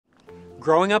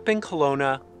Growing up in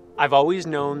Kelowna, I've always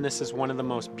known this is one of the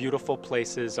most beautiful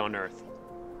places on earth.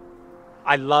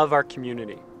 I love our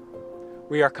community.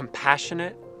 We are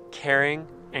compassionate, caring,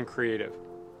 and creative.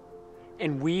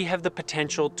 And we have the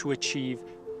potential to achieve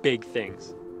big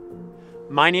things.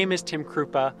 My name is Tim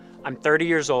Krupa, I'm 30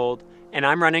 years old, and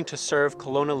I'm running to serve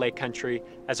Kelowna Lake Country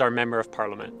as our Member of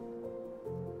Parliament.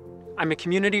 I'm a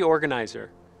community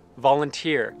organizer,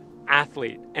 volunteer,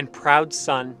 athlete, and proud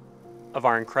son of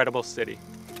our incredible city.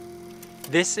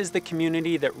 This is the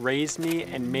community that raised me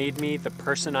and made me the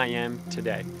person I am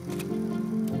today.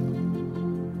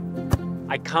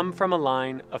 I come from a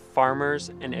line of farmers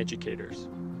and educators.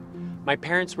 My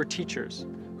parents were teachers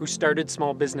who started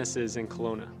small businesses in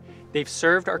Kelowna. They've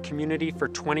served our community for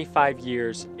 25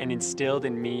 years and instilled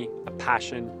in me a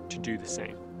passion to do the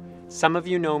same. Some of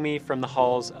you know me from the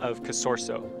halls of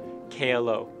Casorso,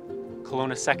 KLO,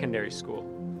 Kelowna Secondary School,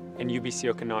 and UBC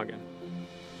Okanagan.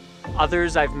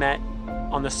 Others I've met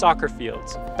on the soccer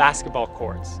fields, basketball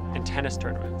courts, and tennis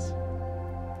tournaments.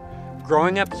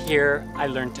 Growing up here, I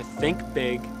learned to think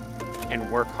big and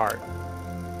work hard.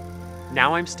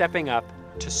 Now I'm stepping up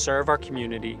to serve our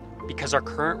community because our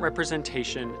current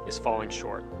representation is falling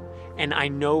short. And I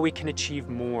know we can achieve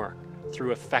more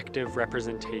through effective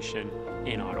representation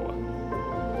in Ottawa.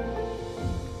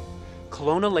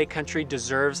 Kelowna Lake Country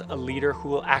deserves a leader who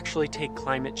will actually take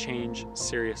climate change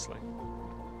seriously.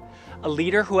 A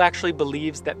leader who actually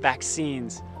believes that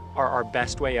vaccines are our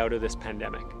best way out of this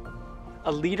pandemic.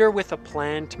 A leader with a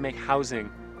plan to make housing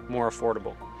more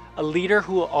affordable. A leader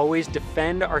who will always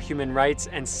defend our human rights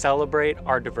and celebrate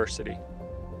our diversity.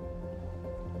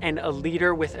 And a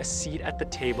leader with a seat at the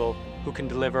table who can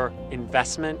deliver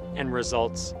investment and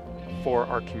results for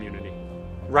our community.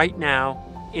 Right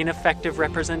now, ineffective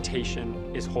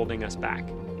representation is holding us back.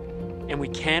 And we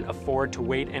can't afford to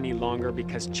wait any longer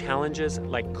because challenges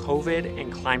like COVID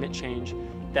and climate change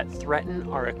that threaten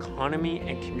our economy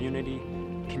and community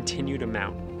continue to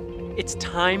mount. It's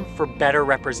time for better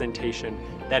representation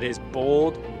that is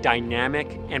bold,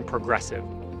 dynamic, and progressive.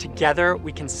 Together,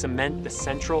 we can cement the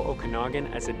Central Okanagan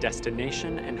as a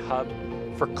destination and hub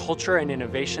for culture and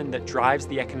innovation that drives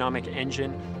the economic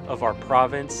engine of our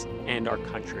province and our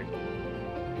country.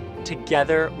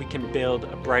 Together, we can build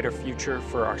a brighter future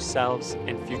for ourselves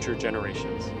and future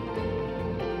generations.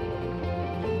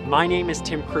 My name is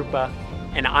Tim Krupa,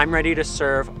 and I'm ready to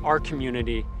serve our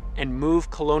community and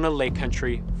move Kelowna Lake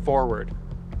Country forward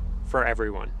for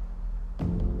everyone.